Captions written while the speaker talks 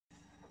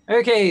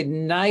Okay,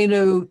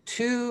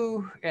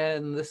 9:02,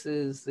 and this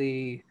is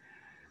the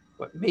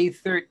May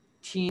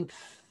 13th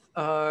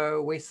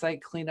waste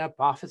site cleanup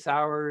office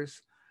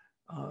hours.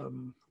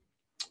 Um,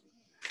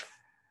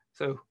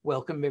 so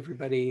welcome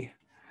everybody.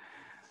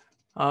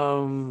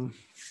 So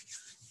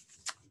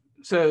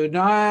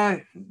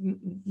not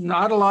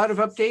a lot of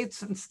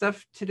updates and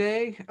stuff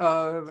today.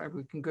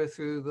 We can go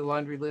through the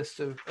laundry list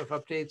of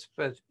updates,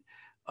 but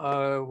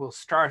we'll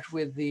start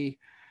with the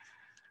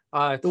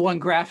one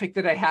graphic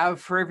that I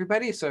have for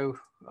everybody. So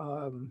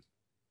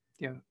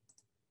you know,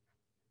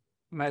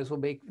 might as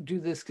well do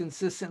this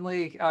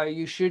consistently.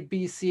 You should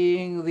be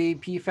seeing the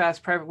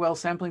PFAS private well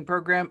sampling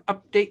program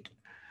update.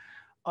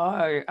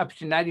 Up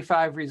to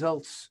 95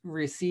 results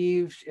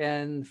received,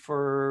 and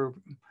for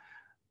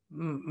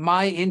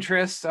my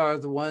interests are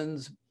the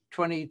ones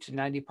 20 to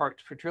 90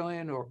 parts per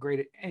trillion, or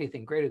greater,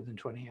 anything greater than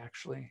 20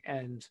 actually.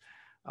 And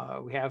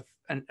we have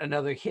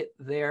another hit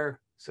there,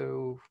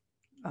 so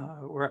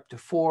we're up to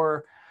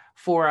four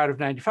out of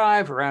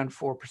 95, around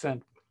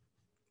 4%.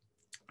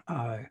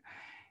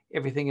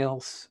 Everything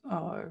else,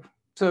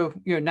 so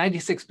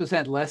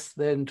 96% less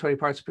than 20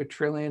 parts per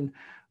trillion,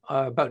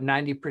 about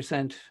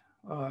 90%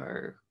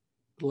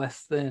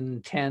 less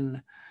than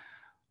 10,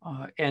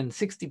 and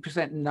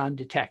 60%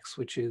 non-detects,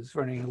 which is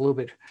running a little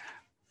bit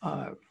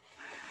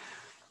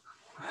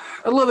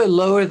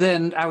lower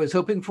than I was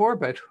hoping for,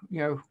 but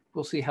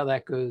we'll see how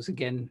that goes.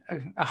 Again,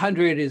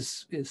 100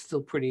 is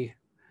still pretty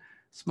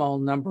small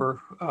number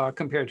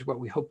compared to what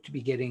we hope to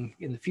be getting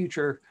in the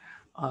future.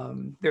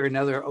 There are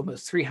another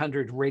almost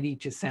 300 ready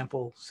to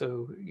sample,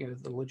 so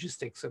the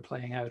logistics are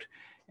playing out,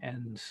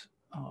 and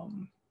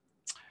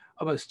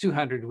almost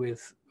 200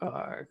 with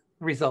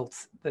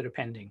results that are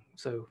pending.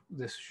 So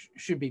this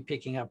should be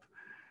picking up.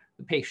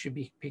 The pace should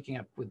be picking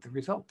up with the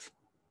results.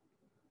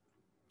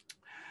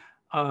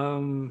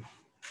 So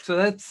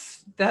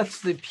that's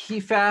the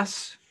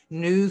PFAS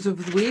news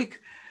of the week.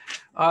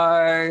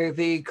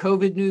 The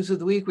COVID news of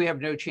the week, we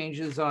have no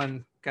changes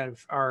on kind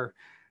of our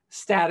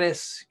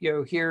status,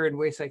 here in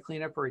Waste Site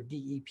Cleanup, or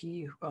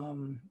DEP.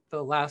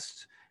 The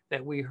last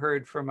that we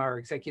heard from our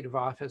executive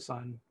office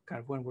on kind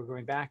of when we're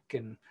going back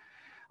and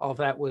all of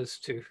that was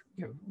to,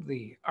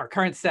 our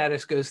current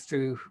status goes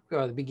through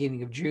the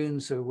beginning of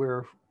June. So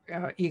we're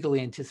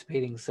eagerly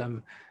anticipating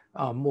some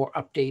more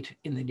update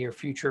in the near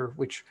future,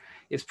 which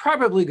is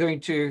probably going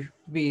to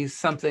be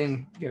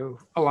something,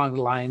 along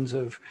the lines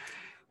of,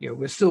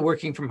 we're still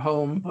working from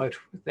home, but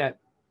that,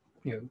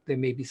 there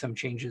may be some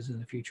changes in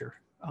the future.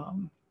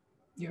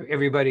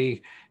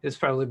 Everybody has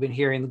probably been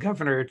hearing the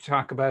governor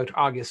talk about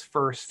August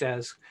 1st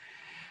as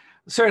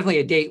certainly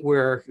a date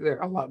where there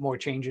are a lot more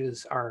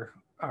changes are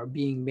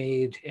being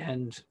made.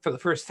 And for the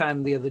first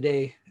time the other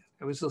day,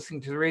 I was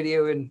listening to the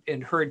radio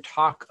and heard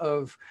talk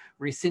of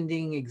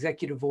rescinding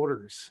executive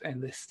orders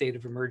and the state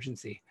of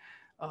emergency.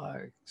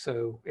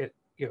 So it,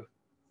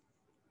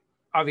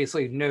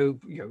 obviously no,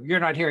 you're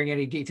not hearing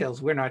any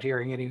details. We're not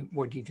hearing any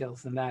more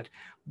details than that,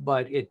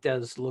 but it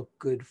does look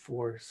good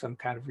for some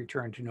kind of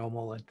return to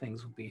normal, and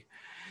things will be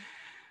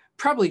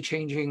probably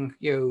changing,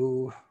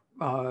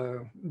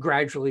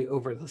 gradually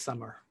over the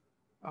summer.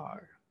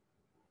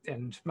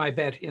 And my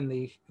bet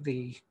in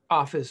the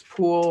office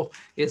pool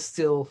is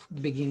still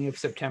the beginning of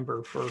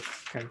September for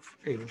kind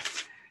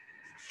of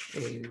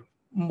a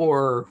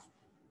more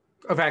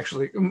of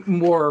actually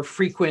more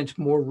frequent,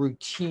 more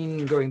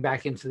routine going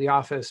back into the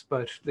office.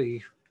 But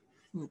the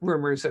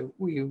rumors that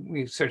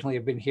we certainly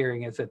have been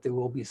hearing is that there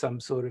will be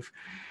some sort of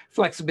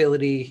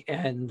flexibility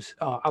and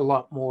a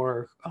lot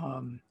more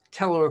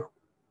teleworking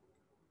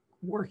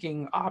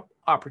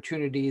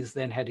opportunities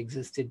than had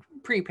existed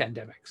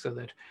pre-pandemic, so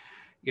that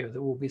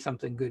there will be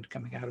something good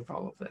coming out of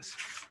all of this.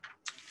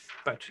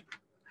 But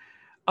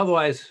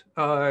otherwise,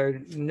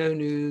 no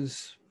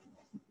news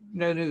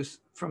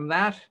from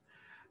that.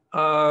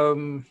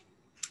 Well,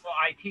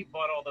 IT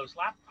bought all those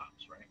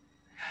laptops, right?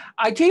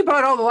 IT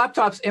bought all the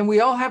laptops, and we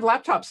all have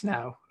laptops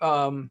now.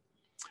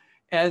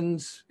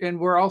 And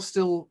we're all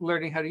still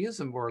learning how to use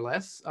them, more or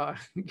less.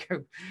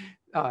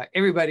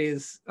 Everybody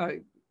is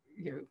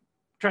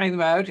trying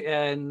them out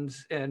and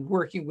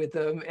working with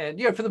them, and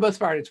for the most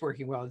part it's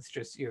working well. It's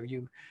just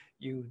you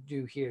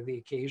do hear the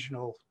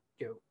occasional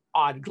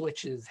odd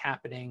glitches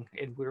happening,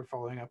 and we're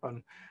following up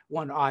on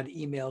one odd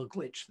email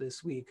glitch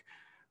this week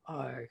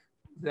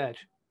that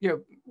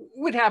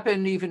would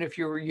happen even if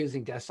you were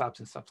using desktops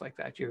and stuff like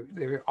that.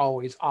 There are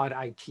always odd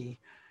IT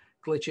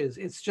glitches.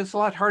 It's just a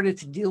lot harder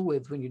to deal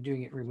with when you're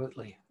doing it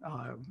remotely,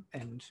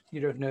 and you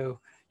don't know,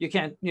 you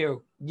can't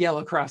yell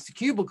across the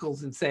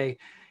cubicles and say,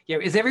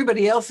 is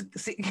everybody else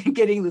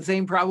getting the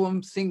same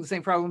problems, seeing the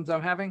same problems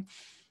I'm having?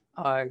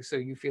 So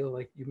you feel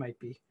like you might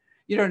be,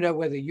 you don't know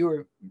whether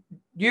you're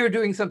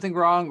doing something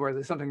wrong, or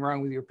there's something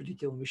wrong with your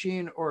particular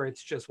machine, or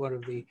it's just one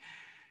of the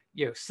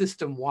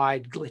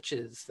system-wide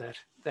glitches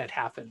that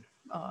happen.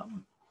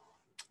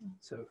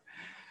 So,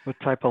 what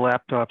type of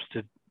laptops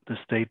did the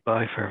state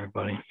buy for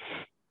everybody?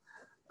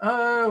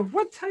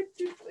 What type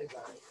did they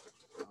buy?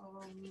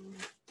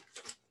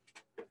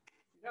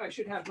 I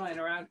should have mine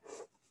around.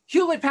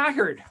 Hewlett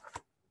Packard.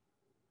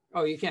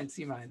 Oh, you can't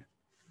see mine.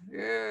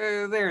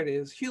 There it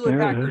is. Hewlett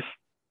There it Packard. is.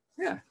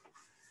 Yeah.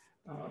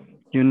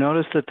 You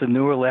notice that the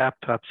newer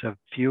laptops have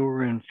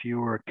fewer and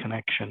fewer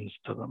connections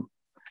to them.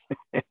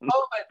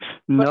 Oh,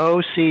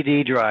 No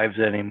CD drives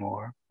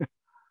anymore.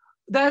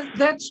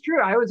 That's true.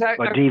 Or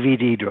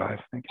DVD drive.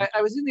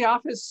 I was in the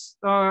office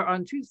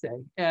on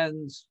Tuesday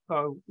and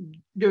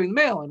doing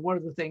mail, and one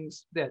of the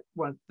things that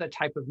the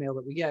type of mail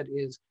that we get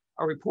is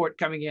a report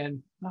coming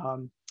in,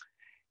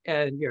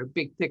 and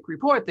big thick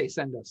report. They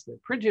send us the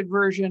printed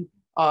version.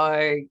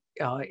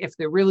 If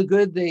they're really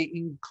good, they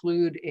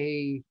include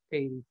a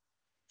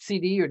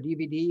CD or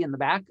DVD in the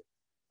back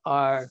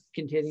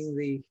containing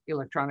the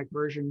electronic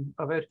version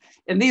of it.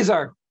 And these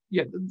are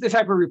the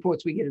type of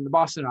reports we get in the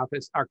Boston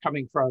office are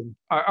coming from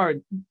are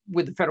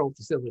with the federal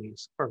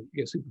facilities or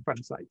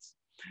Superfund sites.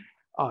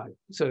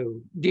 So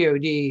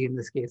DOD, in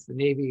this case, the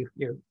Navy,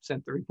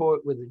 sent the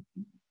report with a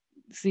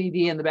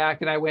CD in the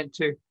back, and I went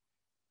to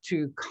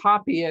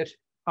copy it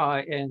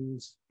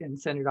and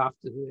send it off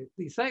to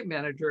the site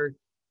manager.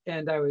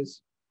 And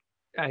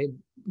I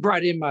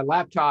brought in my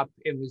laptop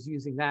and was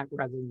using that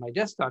rather than my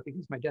desktop,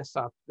 because my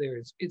desktop there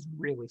is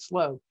really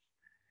slow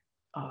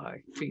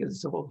because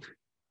it's old.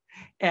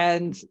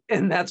 And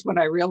that's when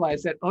I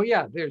realized that, oh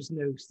yeah, there's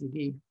no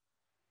CD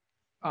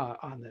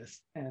on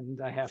this, and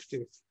I have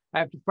to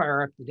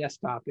fire up the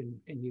desktop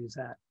and use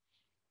that.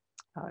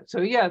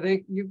 So yeah,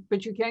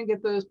 but you can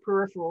get those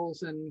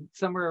peripherals, and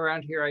somewhere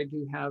around here I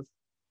do have,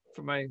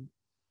 for my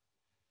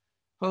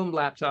home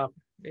laptop,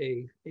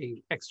 a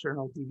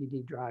external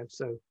DVD drive.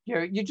 So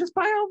you just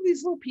buy all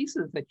these little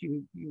pieces that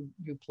you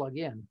plug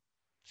in.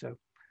 So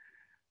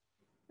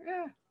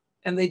yeah,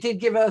 and they did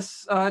give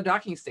us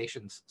docking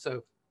stations.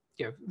 So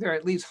there are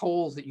at least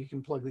holes that you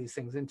can plug these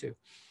things into,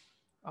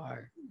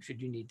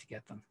 should you need to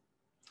get them.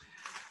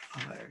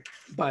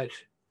 But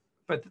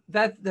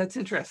that's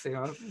interesting.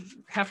 I'll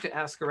have to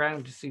ask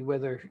around to see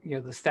whether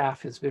the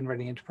staff has been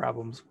running into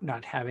problems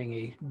not having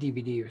a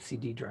DVD or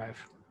CD drive,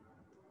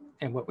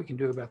 and what we can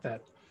do about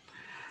that.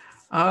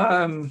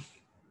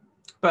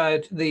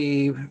 But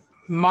the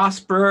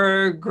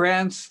Mossberg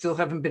grants still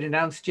haven't been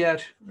announced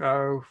yet.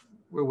 We're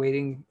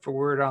waiting for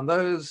word on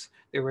those.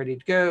 They're ready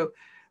to go.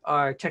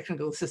 Our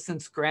technical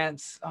assistance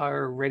grants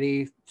are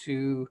ready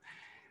to,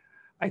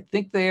 I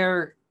think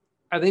are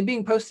they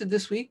being posted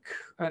this week,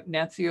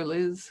 Nancy or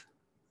Liz?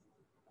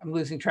 I'm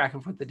losing track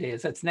of what the day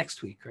is. That's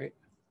next week, right?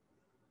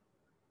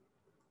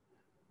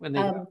 When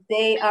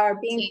they are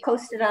being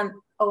posted on,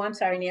 oh, I'm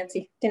sorry,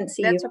 Nancy, didn't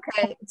see you. That's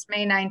okay, it's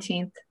May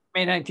 19th.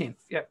 May 19th,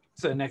 yep.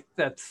 So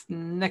that's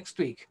next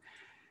week.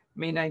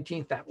 May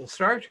 19th, that will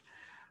start.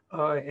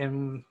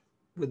 And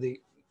with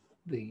the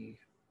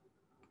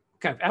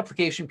kind of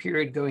application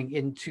period going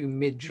into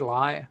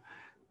mid-July.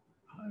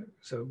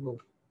 So we'll,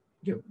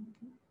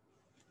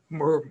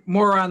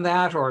 more on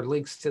that, or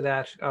links to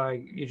that.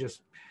 You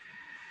just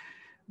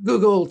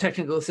Google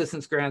technical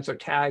assistance grants or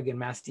tag and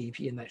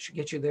MassDEP, and that should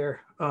get you there.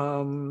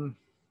 And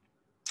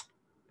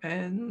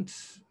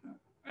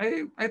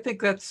I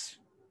think that's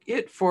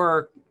it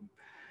for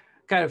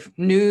kind of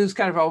news,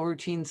 kind of all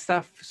routine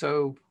stuff.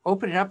 So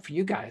open it up for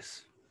you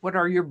guys. What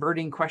are your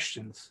burning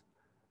questions,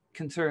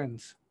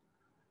 concerns?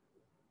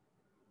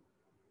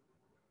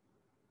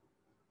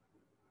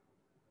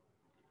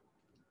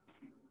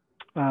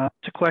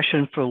 It's a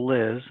question for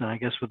Liz, and I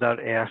guess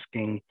without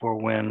asking for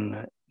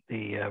when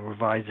the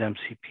revised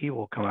MCP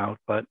will come out,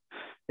 but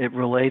it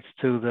relates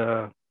to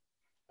the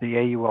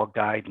AUL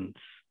guidance.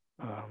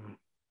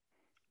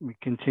 We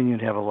continue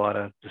to have a lot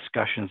of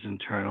discussions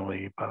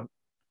internally about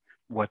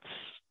what's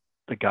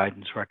the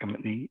guidance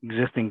the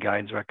existing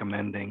guidance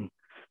recommending,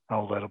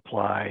 how will that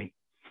apply?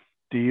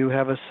 Do you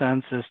have a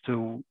sense as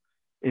to,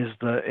 is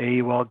the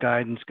AUL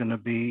guidance going to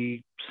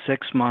be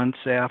 6 months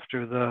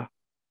after the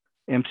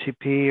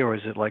MCP, or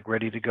is it like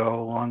ready to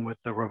go along with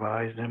the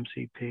revised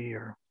MCP,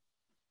 or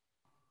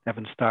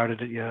haven't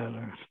started it yet?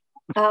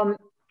 Or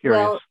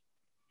well,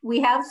 we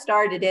have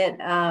started it.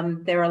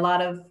 There are a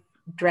lot of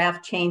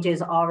draft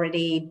changes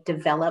already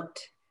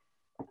developed.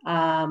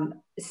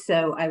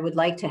 So I would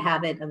like to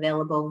have it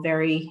available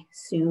very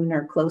soon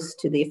or close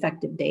to the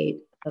effective date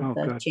of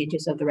the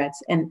changes of the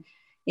RETs. And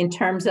in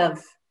terms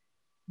of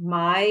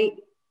my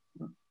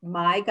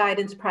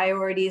guidance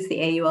priorities,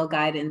 the AUL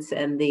guidance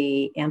and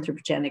the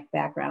anthropogenic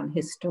background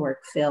historic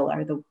fill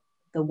are the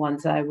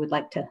ones I would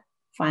like to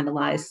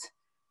finalize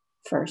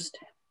first,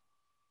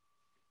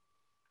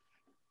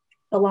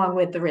 along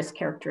with the risk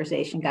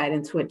characterization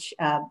guidance, which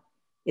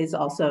is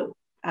also,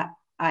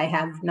 I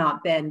have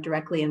not been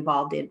directly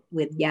involved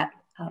with yet.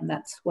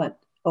 That's what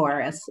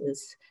ORS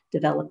is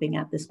developing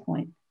at this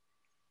point.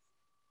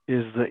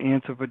 Is the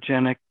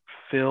anthropogenic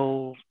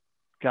fill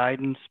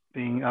guidance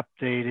being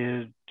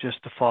updated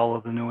just to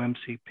follow the new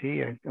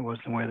MCP? It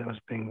wasn't the way that was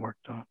being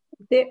worked on.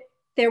 There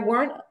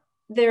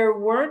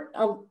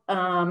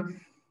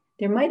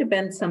might have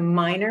been some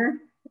minor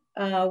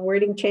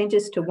wording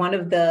changes to one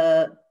of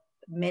the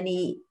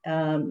many,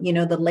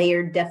 the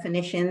layered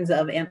definitions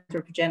of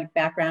anthropogenic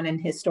background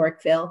and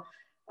historic fill,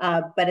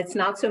 but it's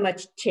not so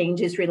much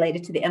changes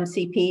related to the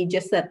MCP,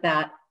 just that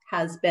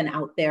has been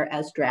out there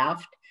as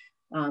draft.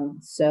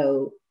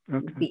 So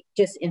be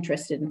just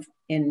interested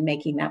in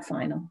making that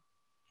final.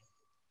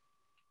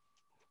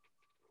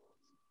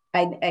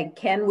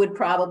 Ken would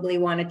probably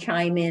want to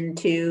chime in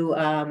too.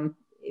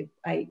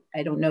 I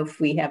don't know if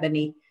we have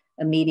any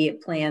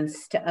immediate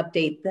plans to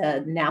update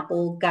the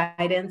NAPL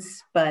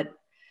guidance, but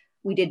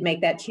we did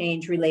make that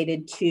change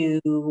related to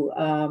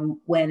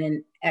when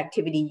an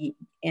activity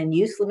and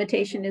use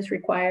limitation is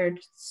required.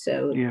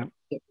 So yeah,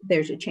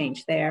 there's a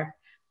change there.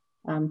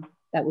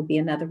 That would be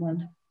another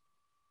one.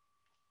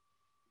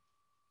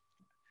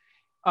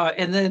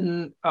 And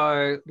then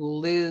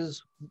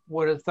Liz,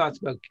 what are the thoughts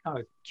about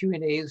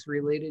Q&As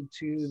related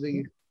to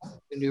the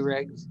new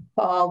regs?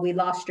 Paul, we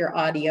lost your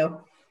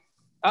audio.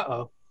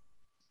 Uh-oh.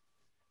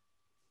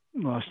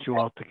 Lost you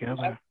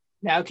altogether.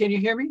 Now can you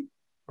hear me?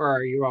 Or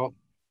are you all?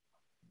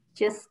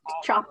 Just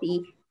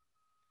choppy.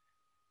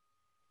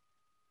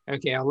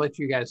 Okay, I'll let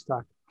you guys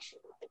talk.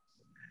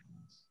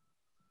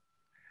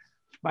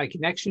 My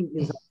connection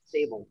is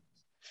unstable.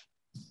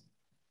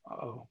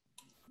 Uh-oh.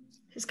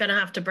 He's gonna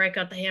have to break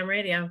out the ham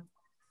radio.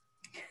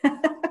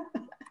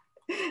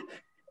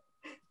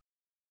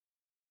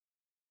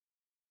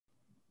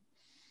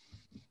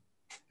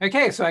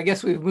 Okay, so I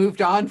guess we've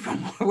moved on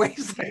from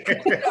wayside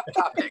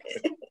topics.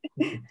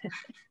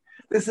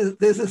 This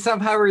is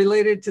somehow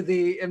related to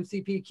the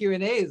MCP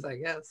Q&As, I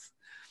guess.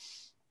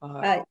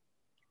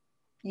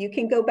 You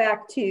can go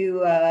back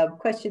to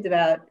questions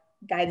about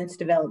guidance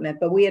development,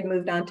 but we had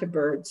moved on to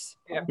birds.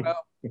 Yeah,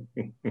 well.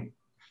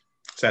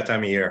 It's that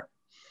time of year.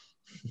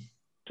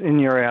 In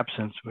your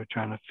absence, we're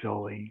trying to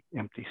fill the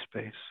empty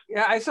space.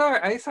 Yeah, I saw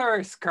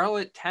a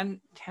scarlet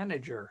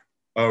tanager.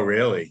 Oh,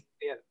 really?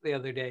 Yeah, the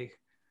other day.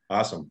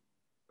 Awesome.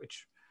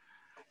 Which,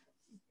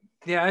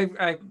 yeah,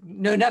 I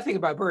know nothing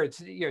about birds.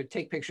 You know,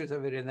 take pictures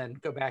of it and then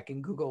go back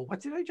and Google,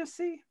 what did I just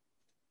see?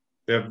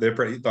 They're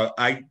pretty.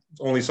 I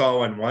only saw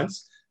one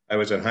once. I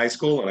was in high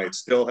school, and I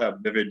still have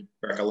vivid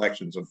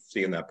recollections of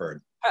seeing that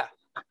bird.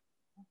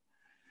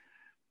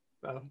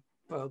 Huh.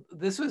 Well,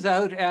 this was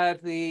out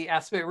at the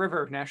Aspet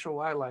River National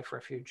Wildlife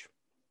Refuge.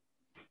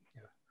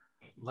 Yeah.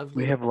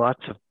 Lovely. We have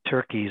lots of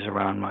turkeys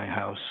around my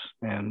house,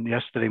 and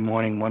yesterday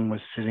morning one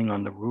was sitting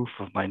on the roof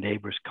of my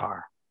neighbor's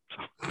car.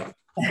 So.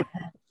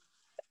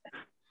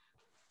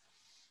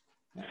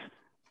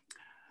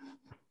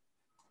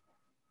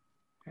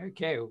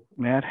 Okay.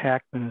 Matt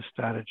Hackman has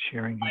started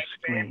sharing My his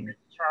screen. favorite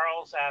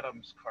Charles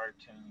Adams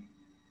cartoon.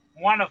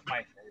 One of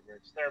my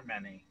favorites. There are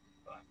many,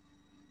 but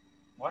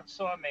what's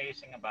so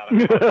amazing about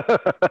it?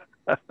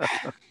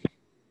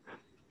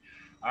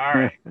 All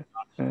right.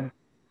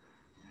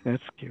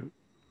 That's cute.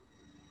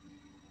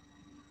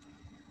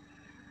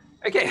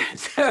 Okay,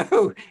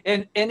 so,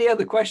 and any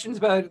other questions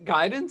about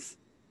guidance?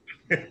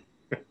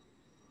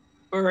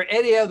 Or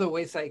any other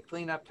wayside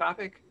cleanup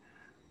topic?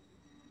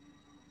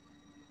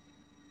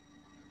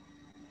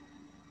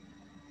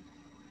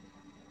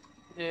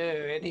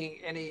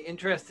 Any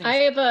interesting? I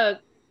have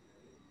a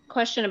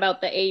question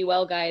about the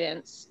AUL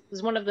guidance. This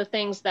is one of the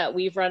things that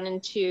we've run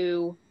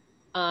into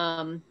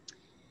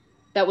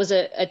that was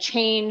a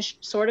change,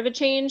 sort of a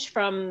change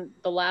from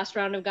the last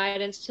round of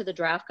guidance to the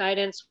draft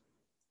guidance.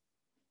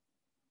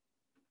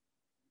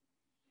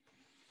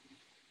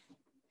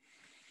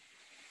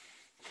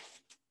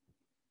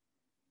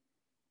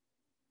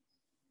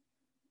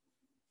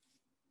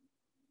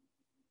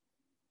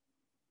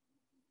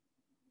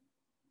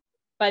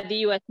 By the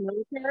U.S.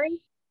 military.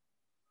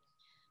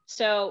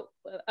 So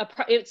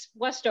it's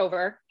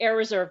Westover Air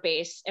Reserve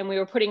Base, and we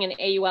were putting an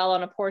AUL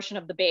on a portion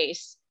of the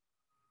base.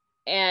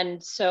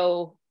 And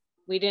so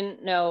we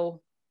didn't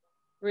know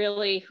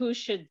really who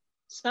should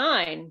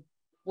sign.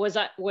 Was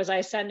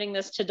I sending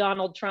this to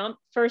Donald Trump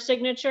for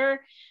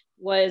signature?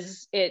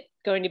 Was it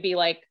going to be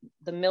like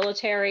the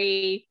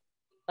military,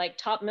 like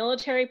top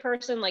military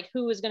person? Like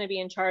who was going to be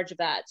in charge of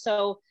that?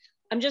 So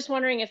I'm just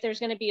wondering if there's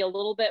going to be a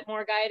little bit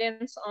more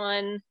guidance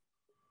on,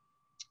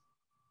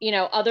 you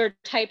know, other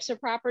types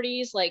of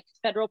properties like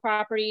federal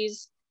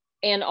properties,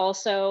 and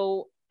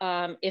also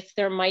if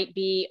there might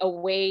be a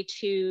way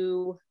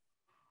to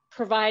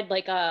provide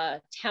like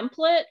a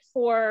template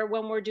for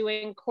when we're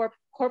doing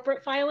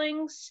corporate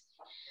filings,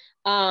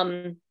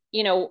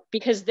 you know,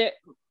 because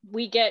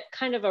we get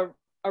kind of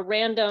a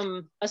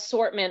random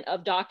assortment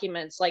of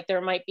documents. Like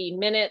there might be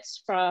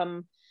minutes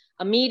from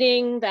a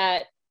meeting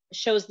that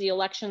shows the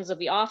elections of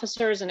the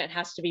officers and it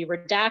has to be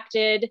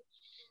redacted,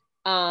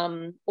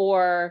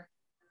 or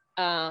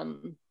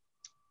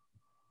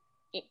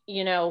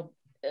you know,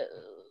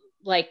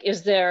 like,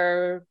 is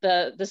there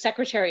the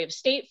Secretary of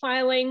State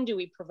filing? Do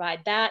we provide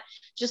that?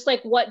 Just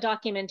like what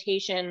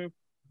documentation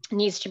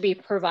needs to be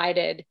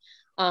provided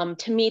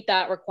to meet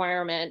that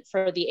requirement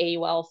for the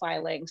AUL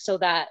filing, so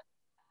that,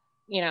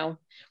 you know,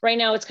 right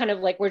now it's kind of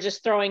like we're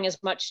just throwing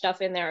as much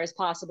stuff in there as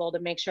possible to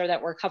make sure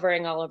that we're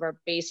covering all of our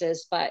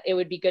bases, but it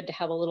would be good to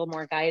have a little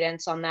more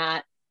guidance on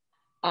that.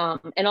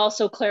 And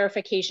also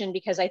clarification,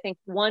 because I think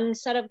one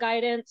set of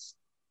guidance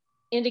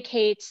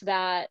indicates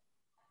that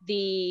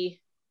the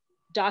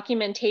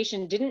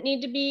documentation didn't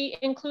need to be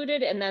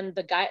included, and then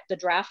the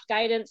draft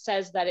guidance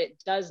says that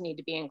it does need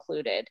to be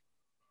included.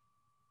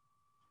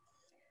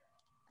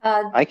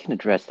 I can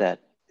address that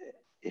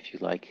if you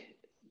like,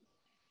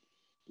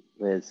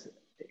 Liz.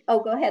 Oh,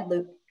 go ahead,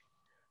 Luke.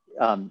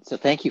 So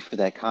thank you for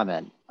that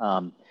comment.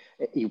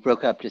 You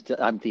broke up just,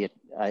 I'm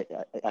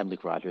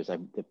Luke Rogers,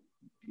 I'm the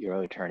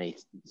Bureau attorney,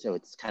 so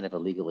it's kind of a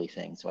legally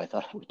thing, so I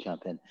thought I would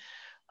jump in.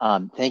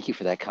 Thank you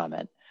for that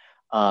comment.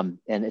 And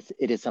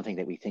it is something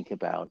that we think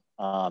about.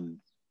 And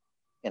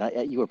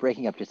you were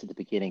breaking up just at the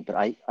beginning, but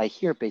I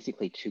hear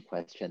basically two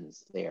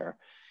questions there.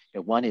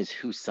 One is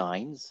who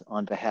signs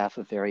on behalf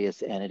of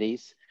various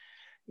entities,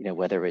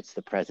 whether it's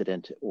the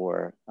president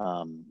or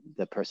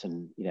the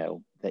person,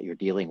 that you're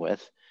dealing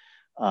with,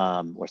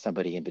 or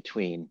somebody in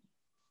between.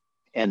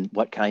 And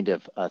what kind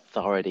of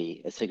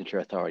authority, a signature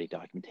authority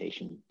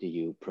documentation do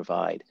you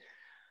provide?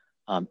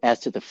 As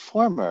to the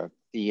former,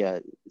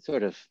 the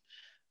sort of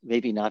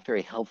maybe not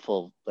very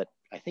helpful, but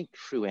I think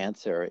true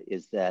answer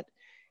is that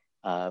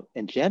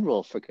in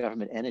general, for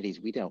government entities,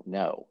 we don't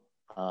know.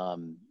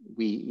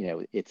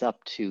 It's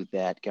up to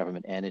that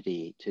government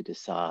entity to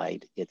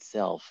decide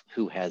itself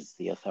who has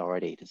the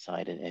authority to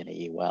sign an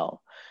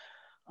NAUL,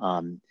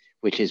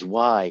 which is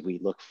why we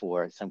look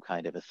for some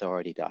kind of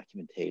authority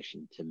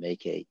documentation to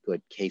make a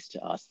good case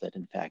to us that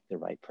in fact the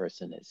right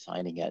person is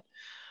signing it.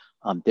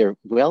 There are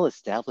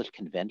well-established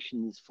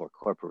conventions for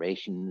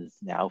corporations,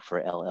 now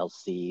for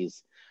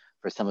LLCs,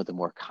 for some of the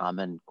more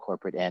common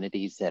corporate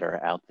entities that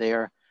are out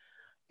there.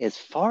 As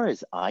far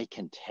as I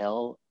can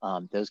tell,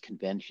 those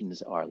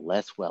conventions are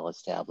less well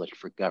established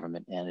for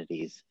government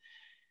entities.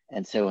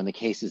 And so in the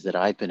cases that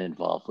I've been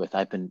involved with,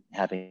 I've been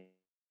having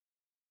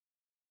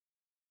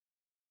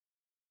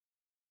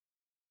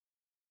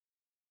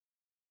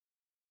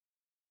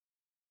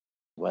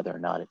whether or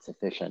not it's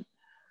sufficient,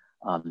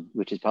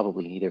 which is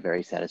probably neither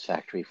very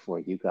satisfactory for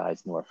you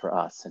guys nor for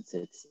us, since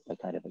it's a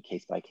kind of a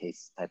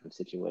case-by-case type of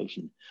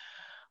situation.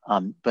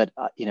 But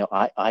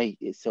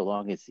so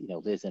long as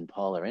Liz and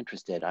Paul are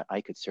interested, I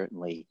could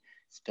certainly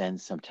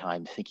spend some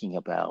time thinking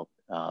about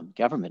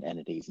government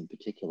entities in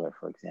particular,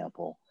 for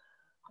example,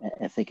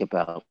 and think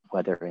about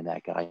whether in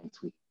that guidance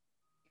we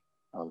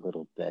a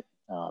little bit,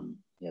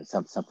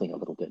 something a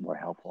little bit more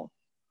helpful.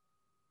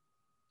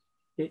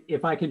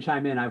 If I can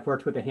chime in, I've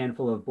worked with a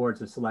handful of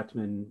boards of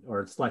selectmen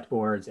or select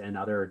boards and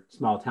other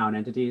small town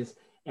entities,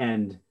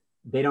 and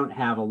they don't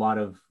have a lot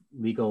of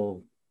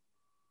legal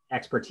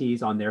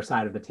expertise on their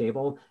side of the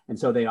table. And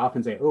so they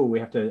often say, oh, we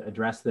have to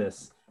address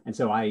this. And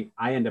so I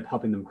end up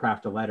helping them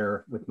craft a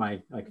letter with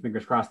my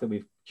fingers crossed that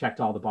we've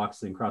checked all the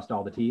boxes and crossed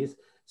all the T's.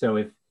 So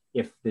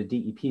if the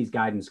DEP's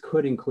guidance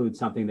could include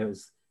something that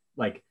was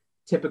like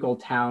typical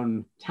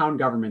town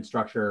government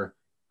structure,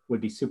 would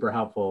be super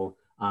helpful.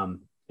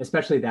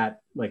 Especially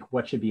that, like,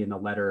 what should be in the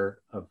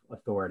letter of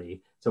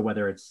authority. So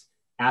whether it's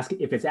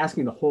if it's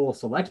asking the whole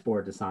select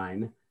board to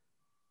sign,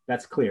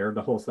 that's clear,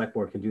 the whole select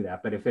board can do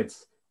that. But if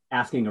it's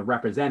asking a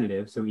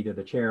representative, so either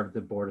the chair of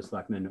the board of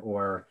selectmen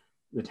or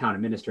the town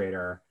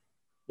administrator,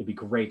 it'd be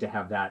great to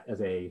have that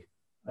as a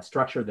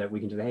structure that we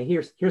can just, hey,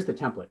 here's the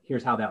template,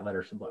 here's how that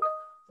letter should look.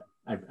 So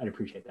I'd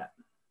appreciate that.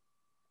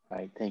 All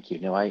right, thank you.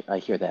 No, I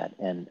hear that.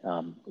 And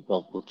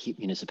we'll keep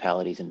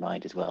municipalities in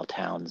mind as well,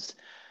 towns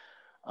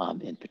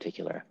in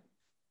particular.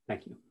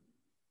 Thank you.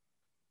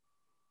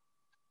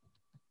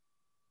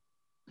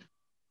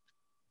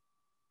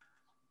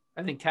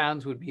 I think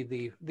towns would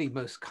be the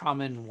most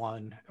common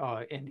one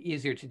and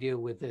easier to deal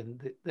with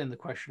than the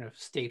question of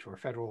state or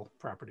federal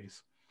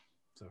properties.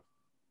 So,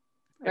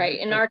 right.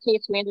 In our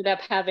case, we ended up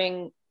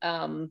having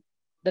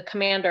the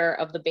commander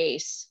of the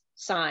base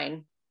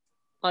sign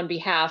on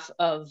behalf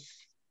of,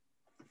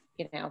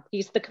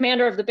 he's the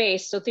commander of the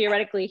base, so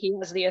theoretically he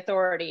has the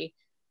authority,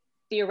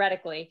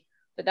 theoretically.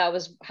 But that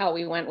was how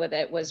we went with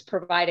it, was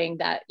providing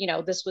that,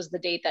 this was the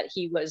date that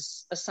he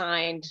was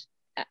assigned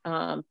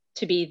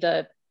to be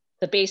the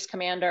base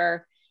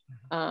commander,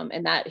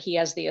 and that he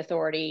has the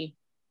authority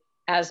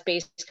as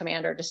base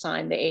commander to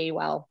sign the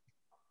AUL.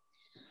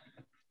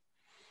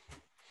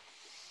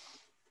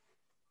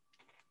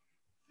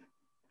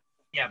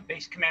 Yeah,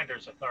 base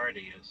commander's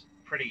authority is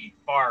pretty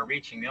far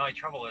reaching. The only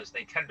trouble is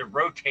they tend to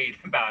rotate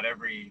about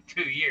every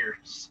 2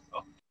 years.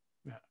 So.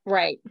 Yeah.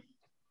 Right.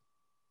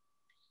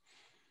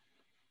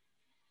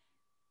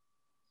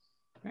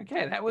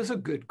 Okay, that was a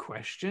good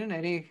question.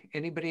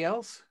 Anybody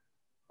else?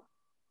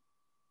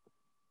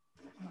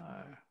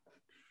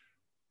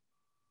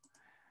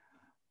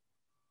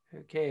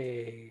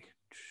 Okay.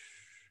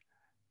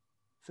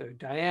 So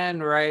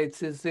Diane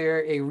writes, is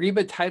there a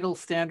REBA title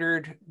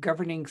standard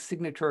governing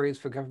signatories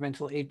for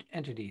governmental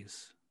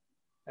entities?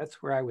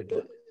 That's where I would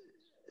look.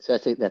 So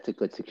that's a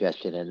good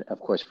suggestion. And of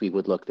course, we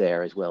would look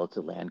there as well as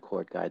the land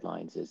court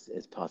guidelines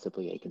as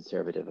possibly a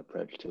conservative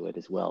approach to it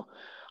as well.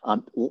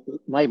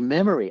 My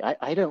memory,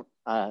 I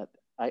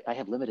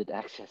have limited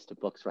access to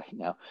books right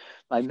now.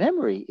 My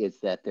memory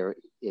is that there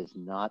is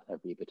not a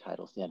REBA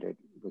title standard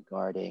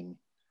regarding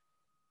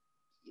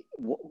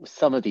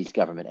some of these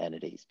government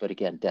entities, but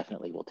again,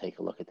 definitely we'll take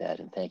a look at that.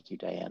 And thank you,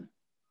 Diane.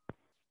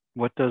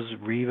 What does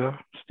REBA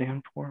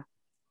stand for?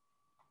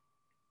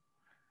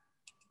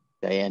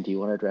 Diane, do you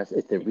want to address it?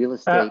 It's the real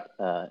estate.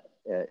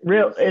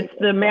 It's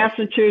the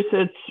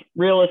Massachusetts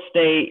Real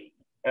Estate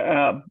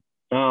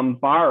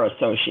Bar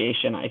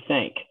Association, I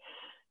think.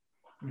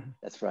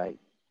 That's right.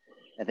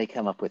 And they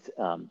come up with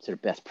sort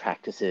of best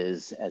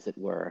practices, as it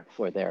were,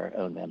 for their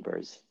own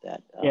members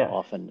that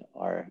often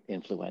are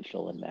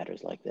influential in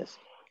matters like this.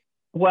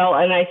 Well,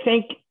 and I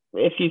think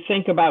if you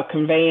think about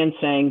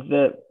conveyancing,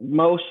 the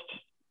most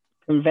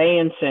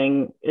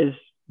conveyancing is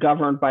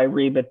governed by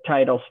REBA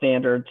title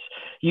standards,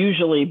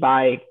 usually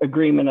by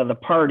agreement of the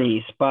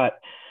parties, but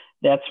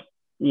that's,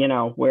 you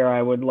know, where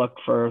I would look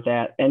for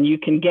that. And you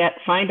can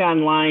find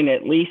online,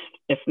 at least,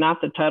 if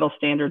not the title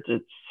standards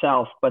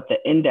itself, but the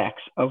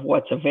index of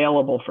what's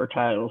available for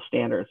title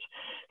standards,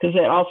 because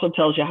it also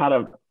tells you how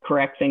to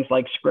correct things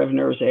like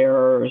Scrivener's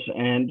errors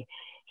and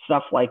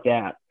stuff like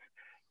that.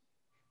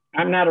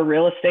 I'm not a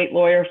real estate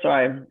lawyer, so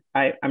I'm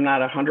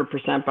not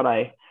 100%, but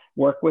I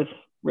work with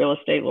real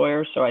estate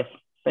lawyers, so I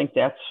think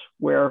that's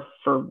where,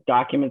 for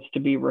documents to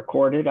be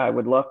recorded, I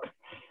would look.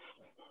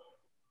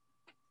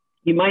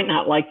 You might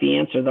not like the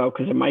answer, though,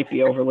 because it might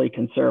be overly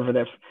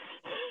conservative.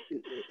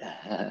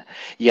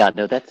 Yeah,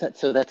 no,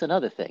 that's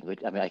another thing.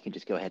 Which, I mean, I can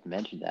just go ahead and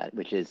mention that,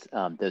 which is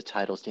those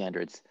title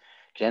standards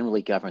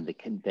generally govern the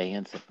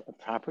conveyance of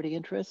property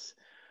interests.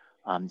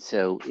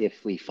 So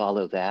if we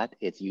follow that,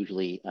 it's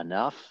usually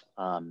enough.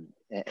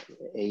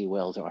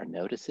 AULs are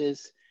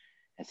notices,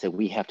 and so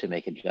we have to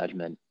make a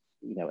judgment,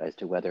 you know, as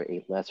to whether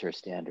a lesser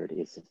standard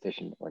is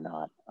sufficient or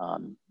not.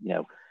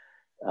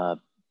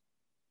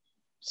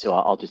 So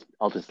I'll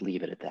just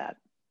leave it at that.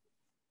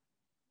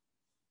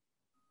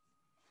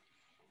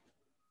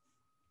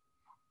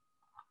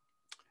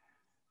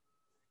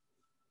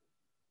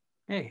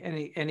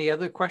 Hey, any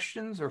other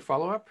questions or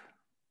follow-up?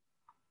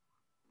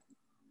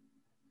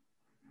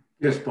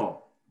 Yes,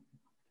 Paul.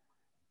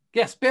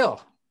 Yes,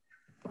 Bill.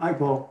 Hi,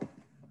 Paul,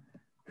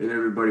 and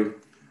everybody.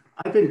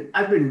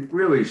 I've been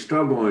really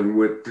struggling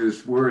with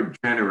this word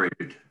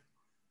generated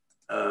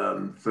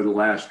for the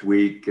last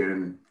week,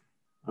 and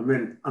I'm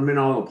in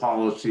all the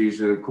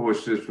policies, and of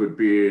course this would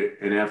be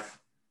an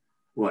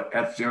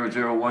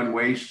F001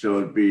 waste, so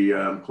it'd be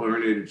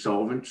chlorinated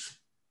solvents.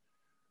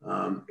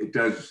 It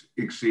does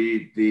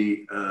exceed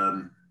the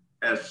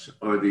S,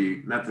 or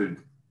the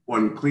method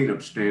 1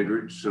 cleanup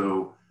standard.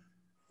 So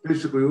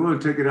basically we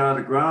want to take it out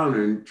of the ground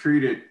and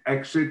treat it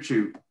ex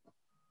situ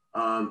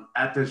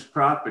at this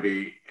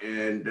property.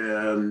 And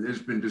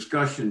there's been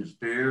discussions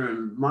there,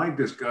 and my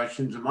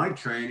discussions and my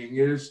training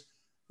is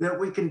that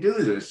we can do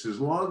this as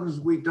long as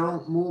we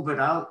don't move it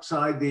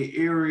outside the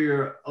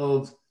area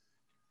of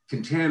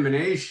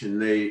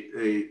contamination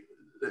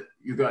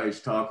you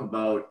guys talk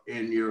about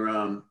in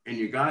your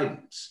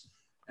guidance.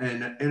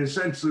 And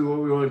essentially what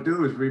we want to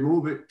do is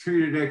remove it,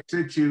 treat it ex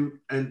situ,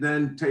 and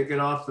then take it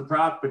off the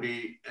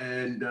property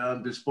and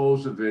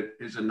dispose of it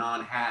as a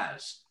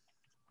non-haz.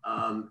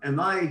 Am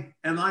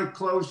I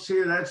close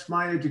here? That's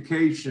my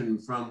education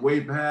from way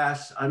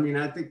past. I mean,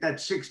 I think that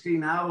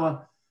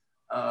 16-hour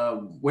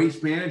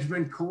waste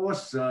management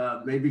course,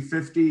 maybe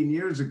 15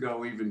 years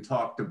ago, even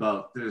talked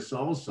about this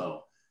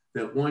also,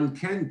 that one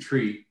can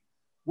treat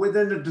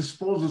within the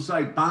disposal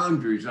site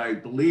boundaries, I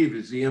believe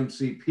is the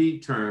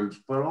MCP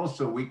terms, but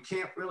also we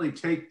can't really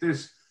take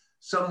this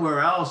somewhere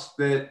else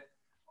that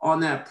on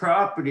that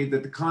property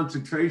that the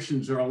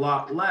concentrations are a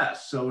lot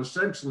less. So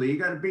essentially you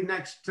got to be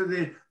next to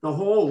the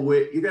hole,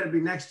 you got to be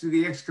next to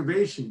the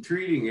excavation,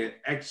 treating it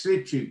ex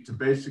situ to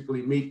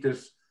basically meet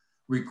this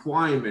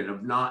requirement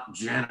of not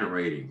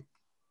generating.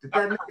 A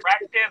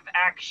corrective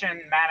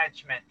action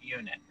management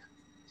unit,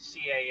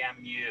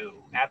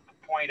 CAMU, at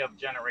the point of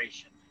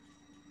generation.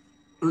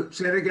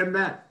 Say it again,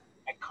 Matt.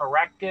 A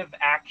corrective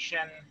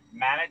action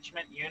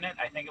management unit,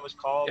 I think it was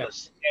called, a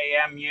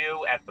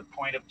CAMU at the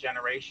point of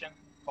generation,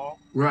 Paul?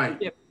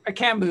 Right. Yep. A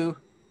CAMU.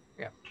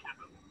 Yeah.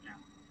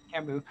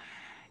 CAMU.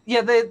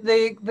 Yeah,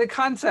 the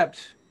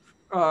concept,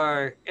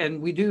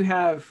 and we do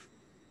have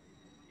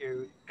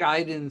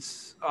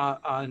guidance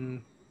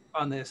on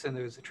this, and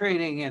there's a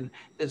training, and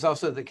there's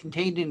also the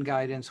contained in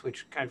guidance,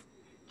 which kind of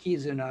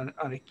keys in on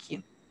a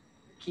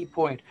key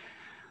point,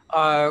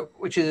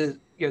 which is,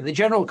 the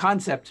general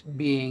concept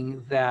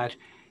being that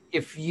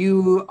if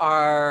you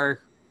are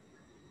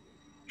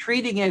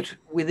treating it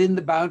within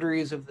the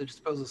boundaries of the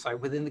disposal site,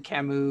 within the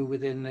CAMU,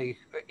 within the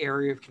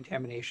area of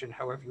contamination,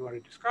 however you want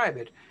to describe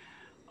it,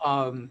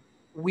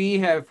 we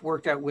have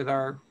worked out with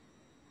our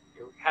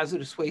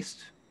hazardous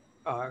waste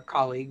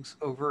colleagues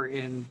over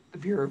in the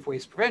Bureau of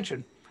Waste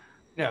Prevention,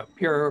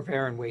 Bureau of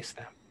Air and Waste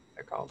now,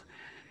 they're called,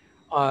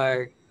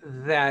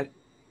 that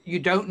you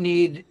don't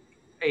need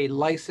a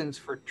license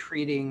for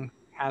treating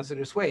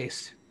hazardous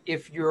waste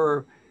if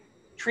you're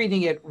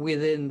treating it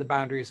within the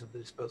boundaries of the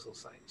disposal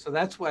site. So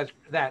that's what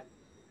that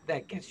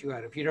gets you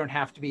out of. You don't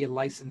have to be a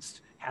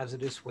licensed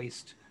hazardous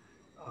waste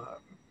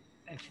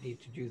entity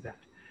to do that.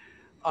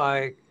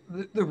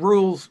 The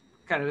rules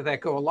kind of that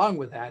go along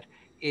with that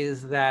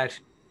is that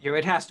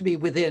it has to be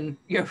within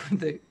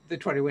the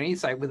 21E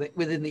site,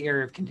 within the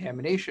area of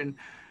contamination.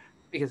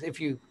 because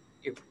if you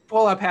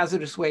pull up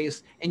hazardous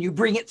waste and you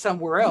bring it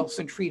somewhere else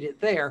and treat it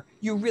there,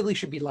 you really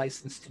should be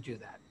licensed to do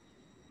that.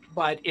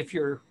 But if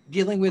you're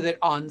dealing with it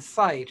on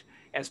site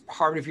as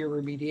part of your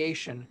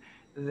remediation,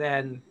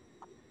 then,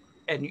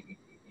 and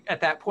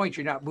at that point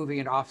you're not moving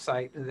it off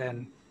site,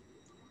 then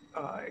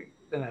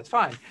that's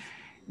fine.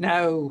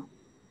 Now,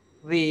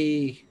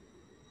 the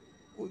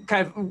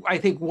kind of, I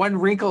think one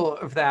wrinkle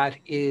of that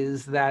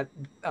is that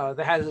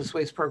the hazardous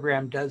waste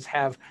program does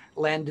have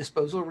land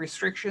disposal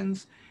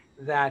restrictions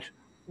that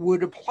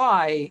would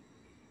apply,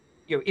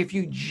 if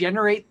you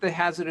generate the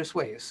hazardous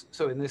waste.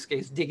 So in this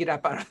case, dig it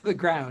up out of the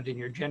ground and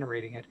you're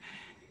generating it.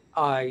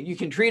 You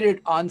can treat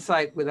it on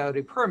site without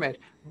a permit,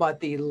 but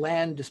the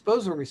land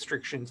disposal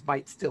restrictions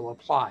might still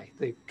apply.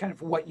 The kind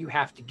of what you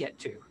have to get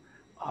to.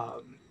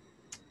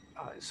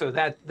 So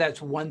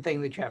that's one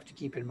thing that you have to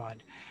keep in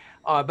mind.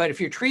 But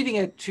if you're treating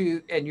it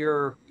and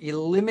you're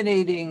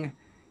eliminating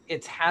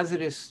its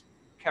hazardous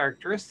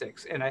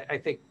characteristics, and I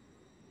think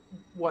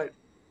what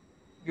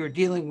you're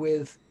dealing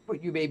with,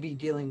 what you may be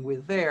dealing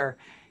with there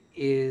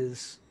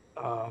is,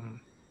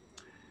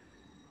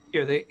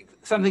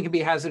 something can be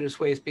hazardous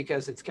waste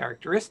because it's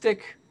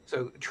characteristic.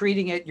 So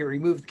treating it, you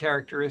remove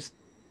the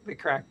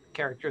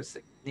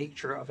characteristic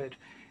nature of it.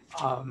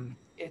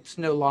 It's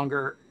no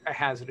longer a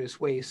hazardous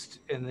waste,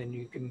 and then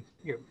you can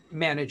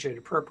manage it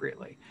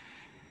appropriately.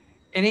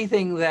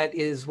 Anything that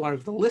is one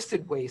of the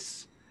listed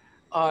wastes,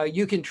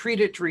 you can treat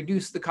it to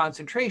reduce the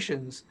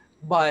concentrations,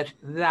 but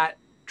that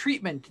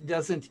treatment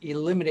doesn't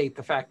eliminate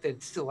the fact that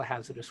it's still a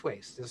hazardous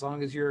waste. As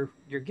long as you're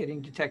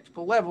getting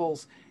detectable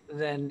levels,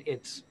 then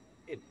it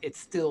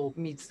still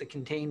meets the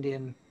contained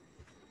in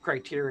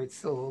criteria. It's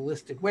still a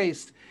listed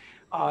waste,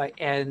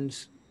 and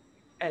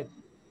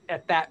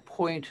at that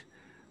point,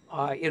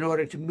 in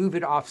order to move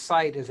it off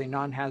site as a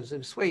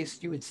non-hazardous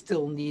waste, you would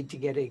still need to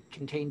get a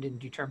contained in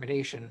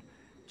determination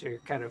to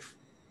kind of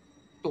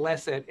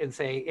bless it and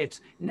say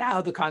it's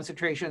now the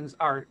concentrations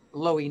are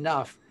low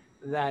enough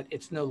that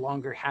it's no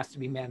longer has to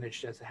be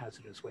managed as a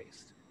hazardous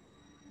waste.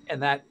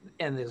 And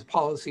there's a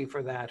policy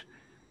for that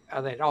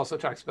that also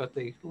talks about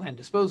the land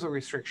disposal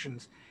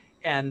restrictions,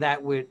 and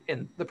that would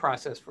in the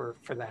process for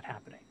that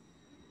happening.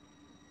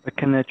 But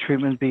can that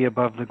treatment be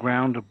above the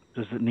ground, or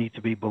does it need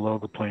to be below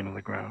the plane of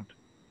the ground?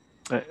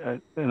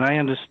 And I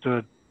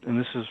understood, and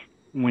this is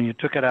when you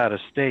took it out of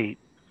state,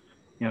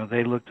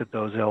 they looked at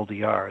those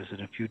LDRs, and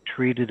if you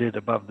treated it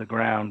above the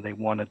ground, they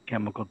wanted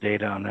chemical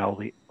data on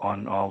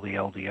all the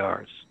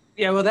LDRs.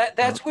 Yeah, well,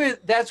 that's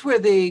where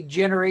the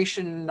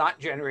generation, not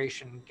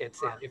generation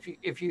gets in.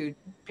 If you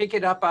pick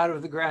it up out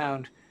of the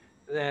ground,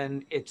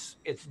 then it's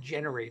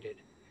generated,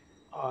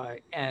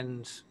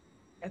 and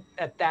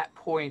at that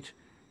point,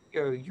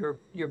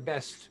 your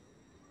best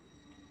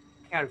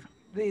kind of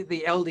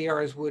the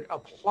LDRs would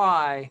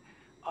apply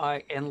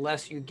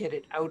unless you get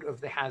it out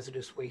of the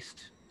hazardous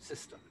waste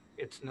system.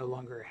 It's no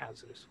longer a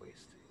hazardous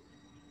waste.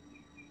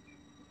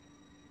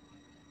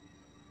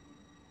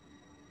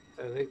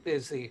 So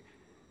there's the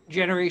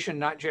generation,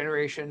 not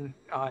generation,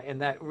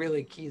 and that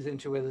really keys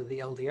into whether the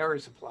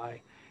LDRs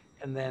apply.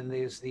 And then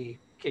there's the,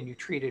 can you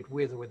treat it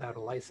with or without a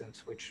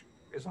license, which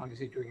as long as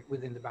you're doing it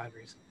within the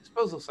boundaries of the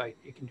disposal site,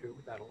 you can do it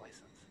without a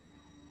license.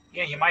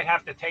 Yeah, you might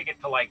have to take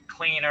it to like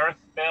Clean Earth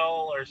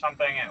Bill or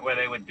something where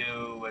they would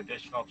do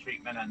additional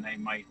treatment, and they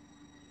might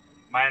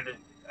I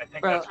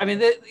think. Well, I mean,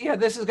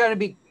 this is going to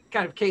be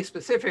kind of case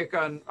specific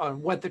on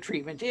what the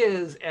treatment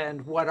is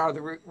and what are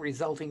the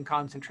resulting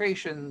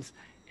concentrations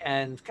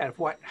and kind of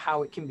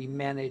how it can be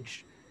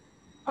managed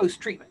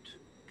post-treatment.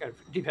 Kind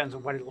of depends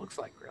on what it looks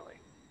like, really.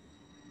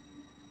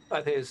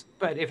 But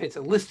if it's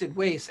a listed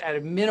waste, at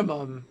a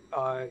minimum,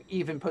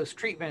 even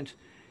post-treatment,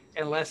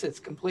 unless it's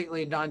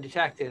completely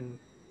non-detected,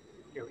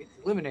 it's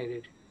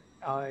eliminated,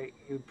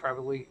 you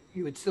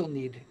would still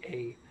need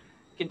a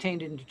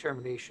contained in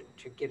determination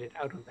to get it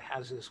out of the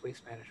hazardous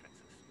waste management system.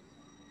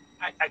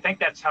 I think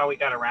that's how we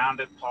got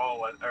around it,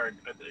 Paul, or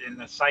in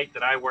the site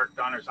that I worked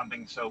on or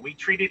something. So we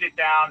treated it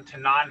down to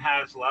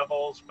non-haz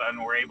levels, but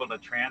we're able to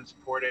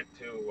transport it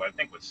to, I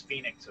think it was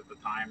Phoenix at the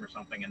time or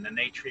something, and then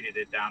they treated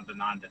it down to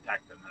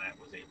non-detected, and it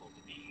was able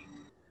to be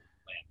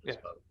land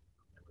disposed. Yeah.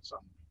 There was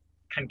some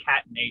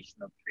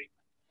concatenation of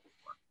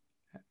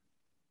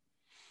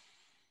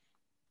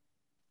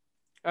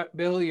treatment.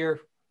 Bill,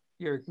 you're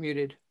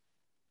muted.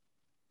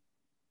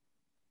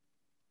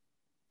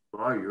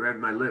 Oh, you read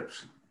my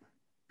lips.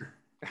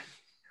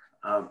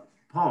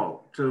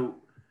 Paul, so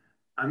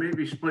I may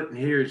be splitting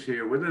hairs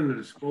here within the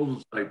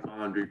disposal site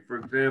boundary. For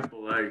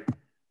example,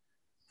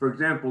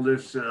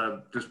 this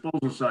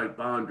disposal site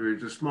boundary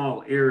is a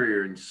small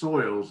area in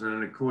soils, and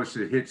then of course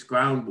it hits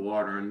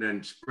groundwater and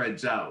then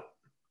spreads out.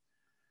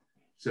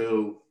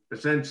 So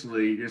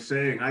essentially, you're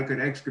saying I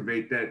could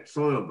excavate that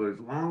soil, but as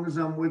long as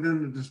I'm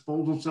within the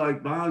disposal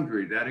site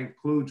boundary, that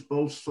includes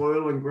both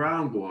soil and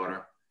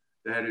groundwater.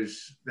 That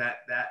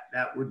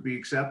would be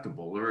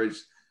acceptable.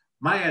 Whereas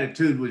my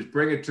attitude was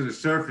bring it to the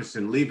surface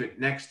and leave it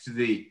next to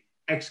the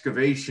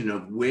excavation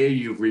of where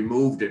you've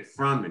removed it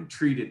from and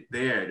treat it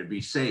there to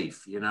be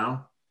safe,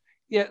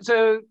 Yeah,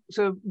 so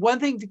one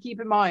thing to keep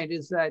in mind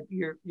is that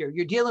you're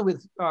dealing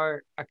with a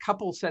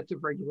couple sets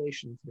of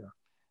regulations here.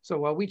 So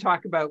while we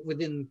talk about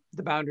within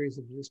the boundaries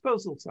of the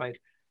disposal site,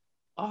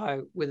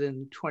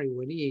 within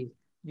 21E,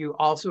 you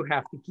also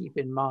have to keep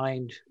in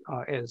mind,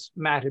 as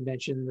Matt had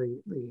mentioned,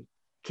 the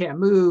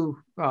CAMU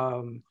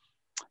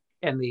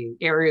and the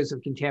areas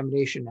of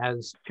contamination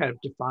as kind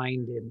of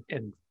defined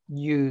and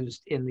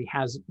used in the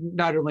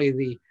not only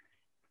the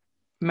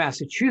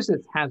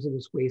Massachusetts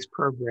hazardous waste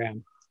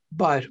program,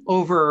 but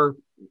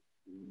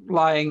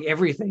overlying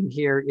everything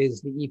here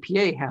is the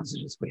EPA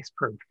hazardous waste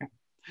program.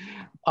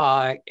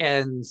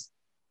 And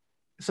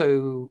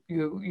so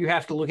you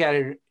have to look at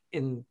it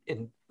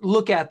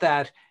look at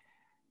that,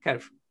 kind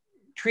of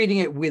treating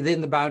it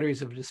within the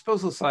boundaries of a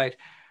disposal site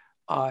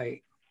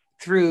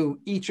through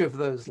each of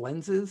those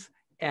lenses.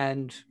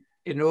 And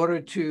in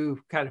order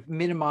to kind of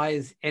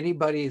minimize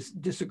anybody's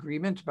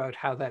disagreement about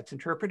how that's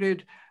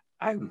interpreted,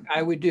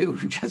 I would do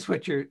just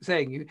what you're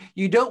saying.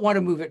 You don't want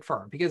to move it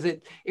far, because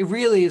it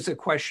really is a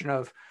question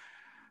of,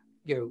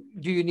 do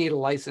you need a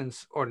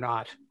license or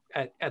not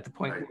at the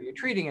point where you're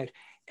treating it.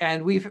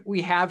 And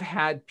we have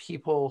had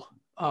people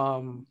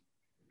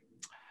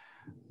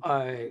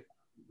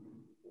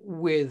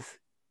with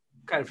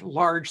kind of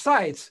large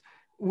sites,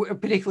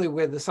 particularly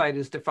where the site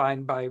is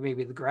defined by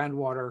maybe the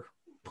groundwater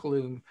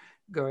plume,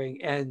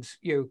 going, and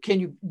can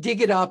you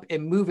dig it up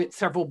and move it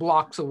several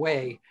blocks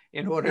away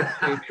in order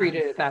to treat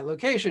it at that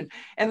location?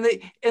 And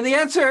the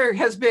answer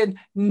has been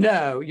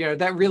no.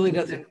 That really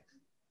doesn't.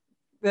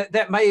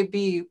 That might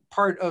be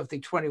part of the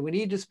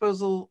 21E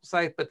disposal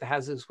site, but the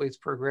hazardous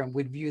waste program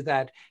would view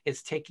that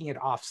as taking it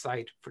off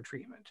site for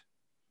treatment.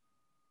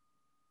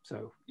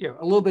 So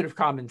a little bit of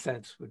common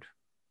sense would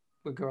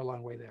go a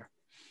long way there.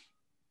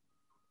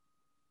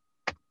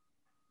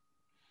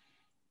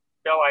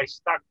 Bill, I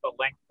stuck the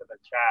link to the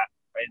chat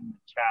in the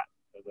chat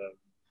to the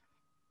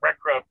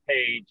RECRA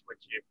page,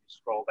 which if you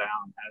scroll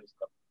down has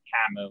the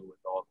CAMU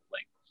with all the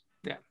links.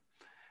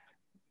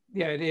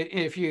 Yeah,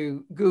 if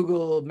you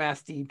Google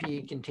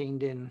MassDEP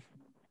contained in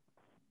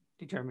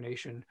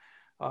determination,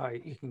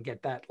 you can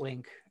get that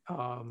link.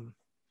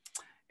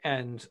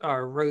 And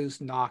Rose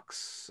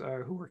Knox,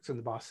 who works in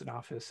the Boston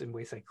office in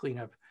wayside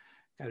cleanup,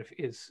 kind of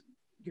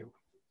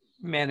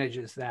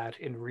manages that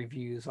and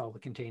reviews all the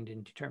contained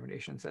in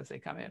determinations as they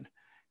come in.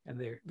 And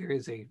there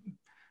is a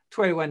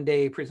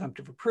 21-day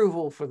presumptive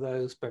approval for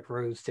those, but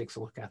Rose takes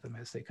a look at them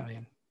as they come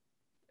in.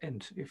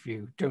 And if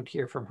you don't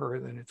hear from her,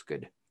 then it's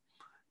good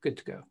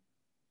to go.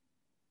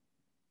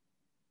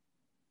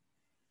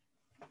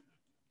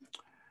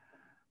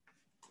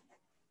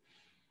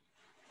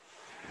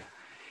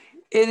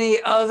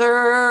 Any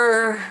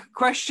other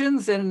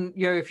questions? And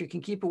if you can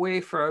keep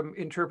away from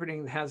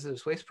interpreting the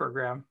hazardous waste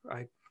program,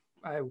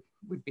 I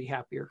would be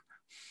happier.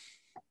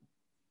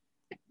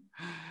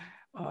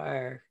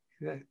 Other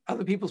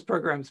people's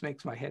programs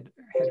makes my head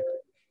hurt.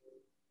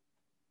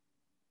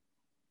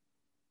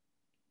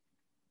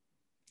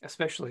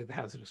 Especially the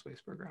hazardous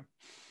waste program.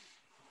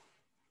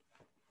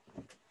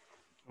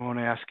 I want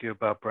to ask you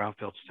about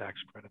brownfields tax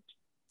credits.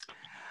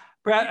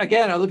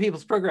 Again, other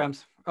people's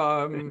programs.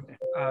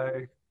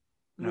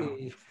 No,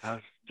 I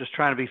was just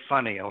trying to be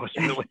funny. I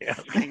wasn't really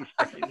asking.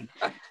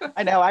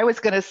 I know. I was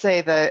going to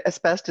say the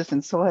asbestos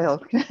in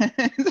soil.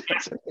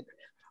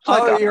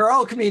 Oh, you're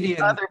all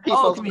comedians. Other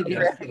people's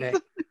comedians today.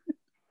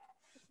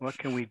 What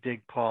can we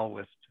dig Paul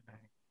with today?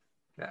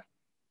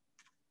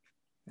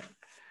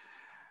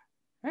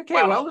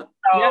 Okay, well,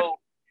 well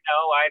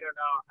I don't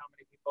know how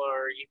many people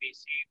are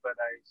EBC, but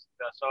I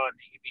saw in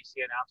the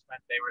EBC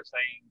announcement they were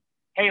saying,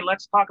 hey,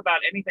 let's talk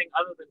about anything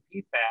other than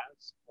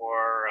PFAS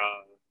for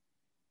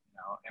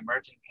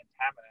emerging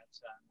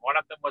contaminants. And one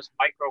of them was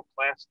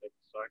microplastics.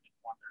 So I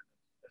just wondered,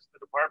 is the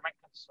department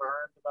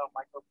concerned about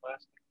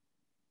microplastics?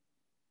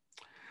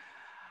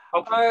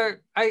 Okay.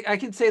 I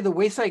can say the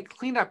wayside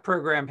cleanup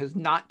program has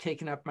not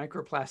taken up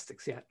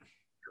microplastics yet.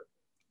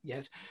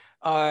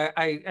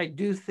 I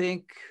do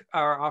think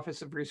our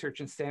Office of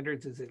Research and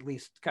Standards is at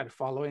least kind of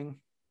following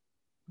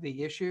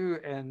the issue,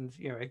 and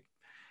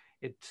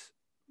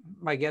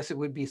my guess it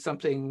would be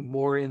something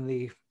more in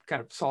the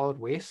kind of solid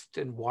waste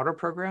and water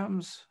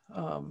programs.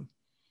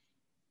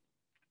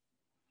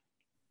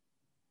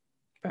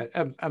 But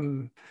I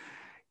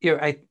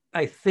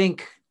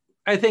think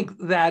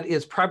that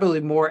is probably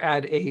more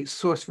at a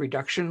source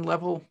reduction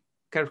level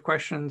kind of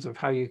questions of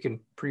how you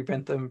can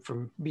prevent them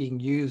from being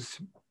used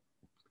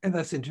and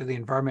thus into the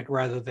environment,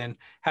 rather than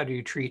how do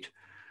you treat,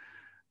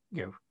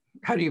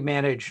 how do you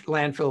manage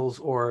landfills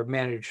or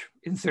manage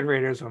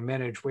incinerators or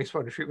manage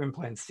wastewater treatment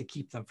plants to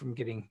keep them from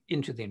getting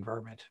into the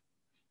environment.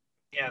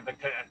 Yeah, the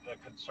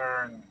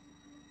concern,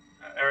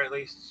 or at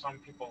least some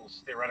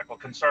people's theoretical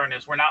concern,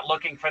 is we're not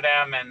looking for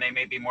them, and they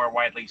may be more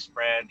widely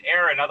spread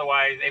air, and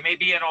otherwise they may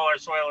be in all our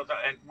soil,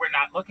 and we're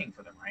not looking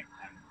for them, right?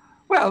 And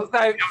well, we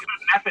don't have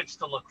methods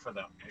to look for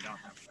them. We don't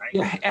have, right?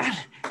 Yeah,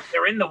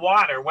 they're in the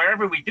water.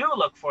 Wherever we do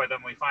look for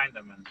them, we find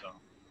them, and so.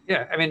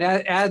 Yeah, I mean,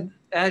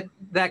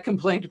 that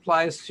complaint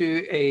applies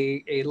to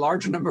a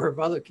large number of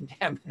other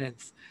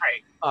contaminants.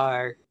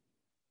 Right.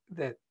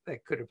 that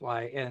could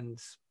apply, and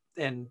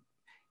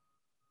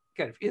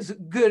kind of is a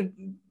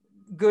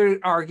good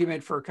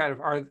argument for kind of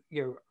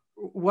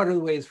what are the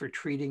ways for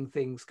treating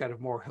things kind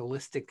of more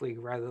holistically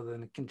rather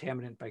than a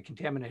contaminant by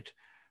contaminant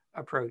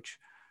approach,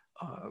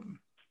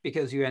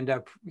 because you end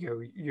up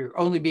you're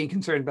only being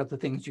concerned about the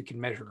things you can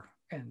measure,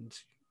 and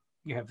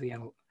you have the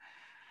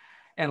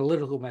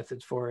analytical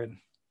methods for it,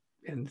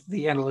 and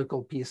the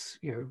analytical piece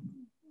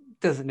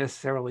doesn't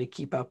necessarily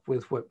keep up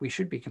with what we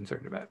should be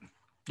concerned about.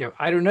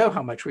 I don't know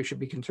how much we should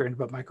be concerned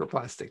about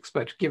microplastics,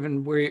 but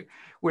given where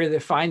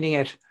they're finding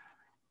it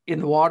in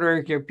the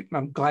water,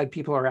 I'm glad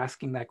people are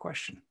asking that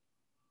question.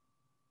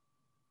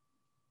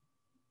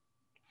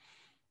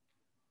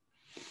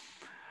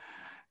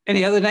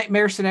 Any other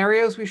nightmare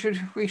scenarios we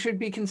should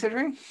be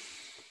considering?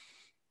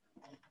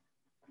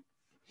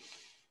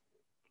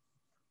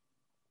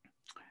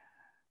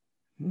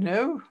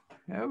 No.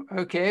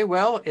 Okay.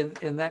 Well,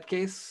 in that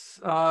case,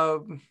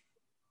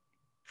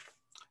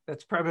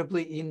 that's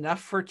probably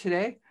enough for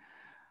today.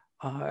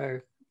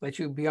 Let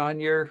you be on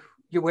your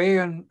way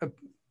on a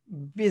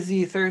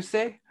busy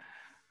Thursday.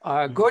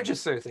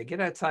 Gorgeous Thursday.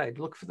 Get outside.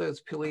 Look for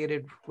those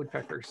pileated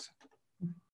woodpeckers.